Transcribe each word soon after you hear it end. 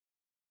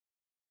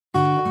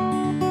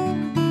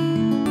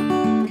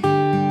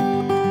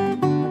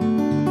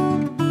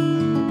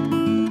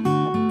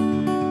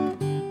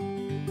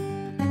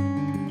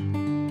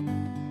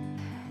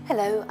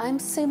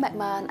Sue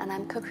McMahon and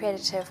I'm cookery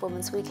editor of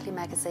Woman's Weekly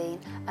magazine,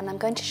 and I'm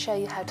going to show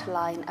you how to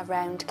line a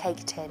round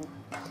cake tin.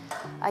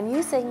 I'm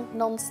using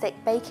non-stick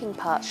baking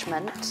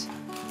parchment,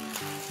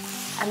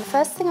 and the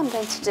first thing I'm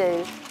going to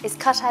do is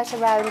cut out a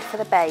round for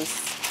the base.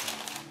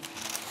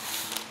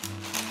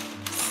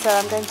 So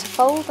I'm going to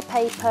fold the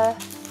paper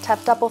to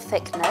have double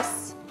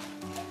thickness,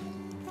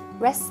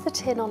 rest the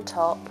tin on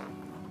top,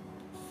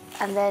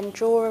 and then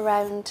draw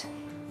around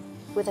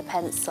with a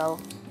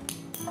pencil.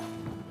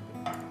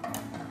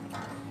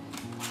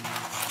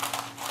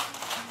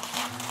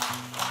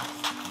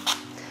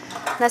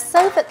 Now,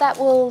 so that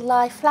will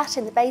lie flat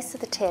in the base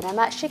of the tin, I'm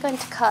actually going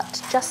to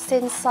cut just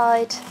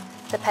inside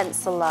the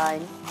pencil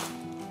line.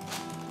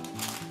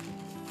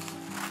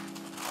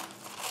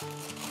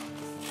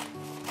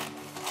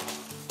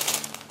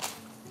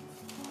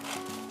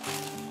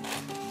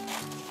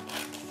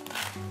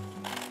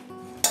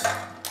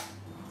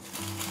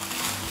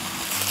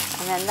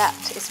 And then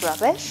that is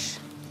rubbish.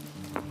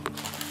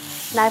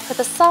 Now for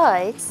the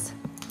sides,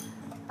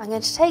 I'm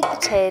going to take the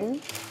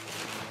tin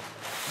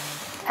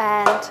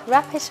and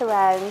wrap it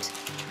around,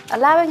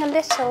 allowing a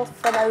little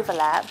for an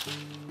overlap.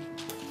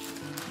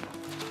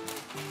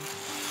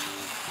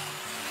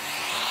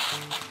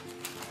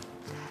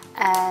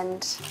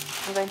 And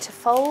I'm going to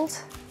fold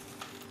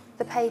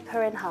the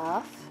paper in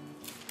half.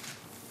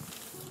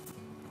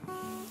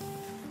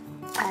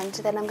 And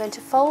then I'm going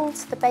to fold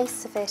the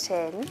base of it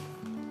in.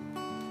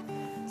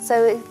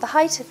 So the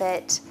height of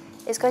it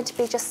is going to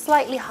be just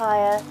slightly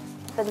higher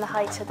than the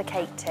height of the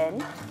cake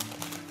tin.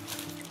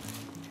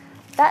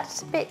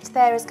 That bit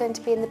there is going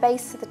to be in the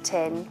base of the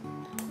tin,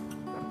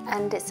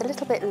 and it's a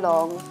little bit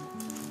long,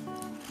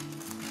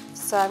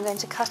 so I'm going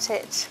to cut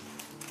it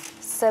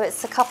so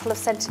it's a couple of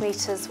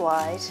centimetres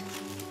wide.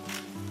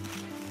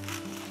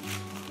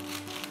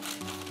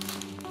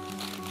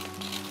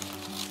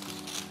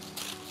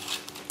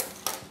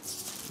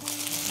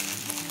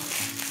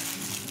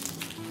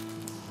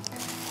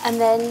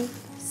 And then,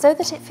 so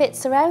that it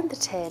fits around the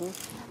tin,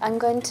 I'm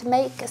going to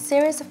make a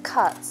series of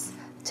cuts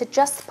to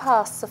just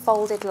pass the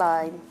folded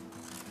line.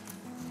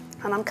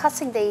 And I'm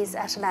cutting these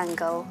at an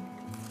angle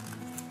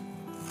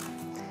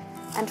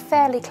and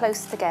fairly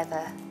close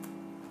together.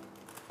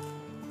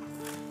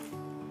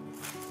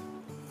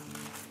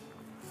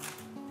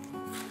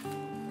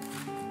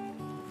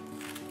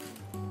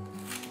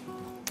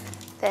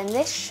 Then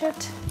this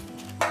should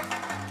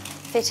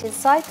fit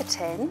inside the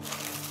tin,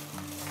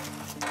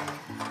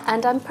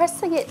 and I'm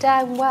pressing it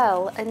down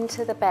well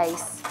into the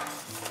base,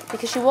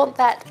 because you want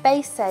that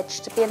base edge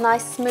to be a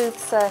nice smooth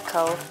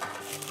circle.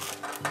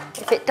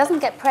 If it doesn't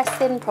get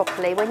pressed in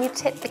properly, when you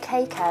tip the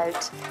cake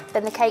out,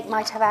 then the cake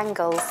might have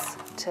angles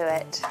to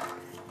it.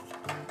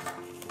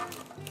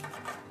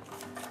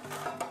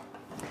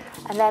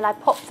 And then I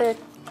pop the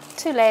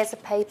 2 layers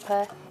of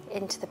paper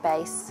into the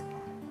base,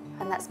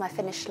 and that's my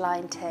finished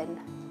line tin.